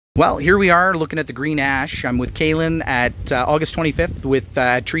Well, here we are looking at the green ash. I'm with Kaylin at August 25th with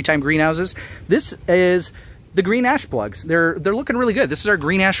Tree Time Greenhouses. This is the green ash plugs. They're looking really good. This is our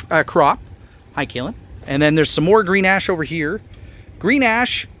green ash crop. Hi, Kaylin. And then there's some more green ash over here. Green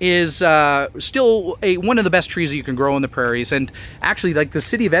ash is still one of the best trees that you can grow in the prairies, and actually, like the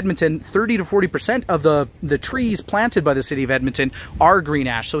city of Edmonton, 30 to 40% of the trees planted by the city of Edmonton are green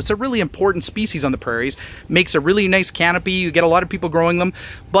ash. So it's a really important species on the prairies. Makes a really nice canopy. You get a lot of people growing them.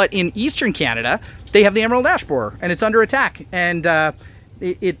 But in eastern Canada, they have the emerald ash borer, and it's under attack. And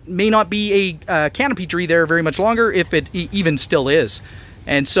it may not be a canopy tree there very much longer, if it even still is.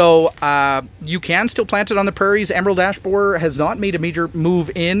 And so you can still plant it on the prairies. Emerald ash borer has not made a major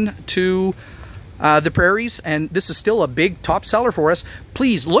move in to the prairies, and this is still a big top seller for us.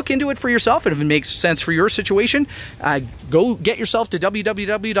 Please look into it for yourself, and if it makes sense for your situation, go get yourself to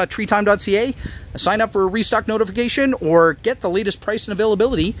www.TreeTime.ca, sign up for a restock notification, or get the latest price and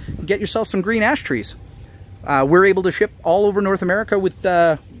availability, and get yourself some green ash trees. We're able to ship all over North America with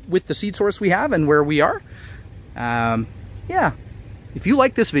the seed source we have and where we are. Yeah. If you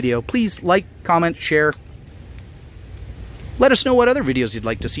like this video, please like, comment, share. Let us know what other videos you'd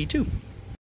like to see too.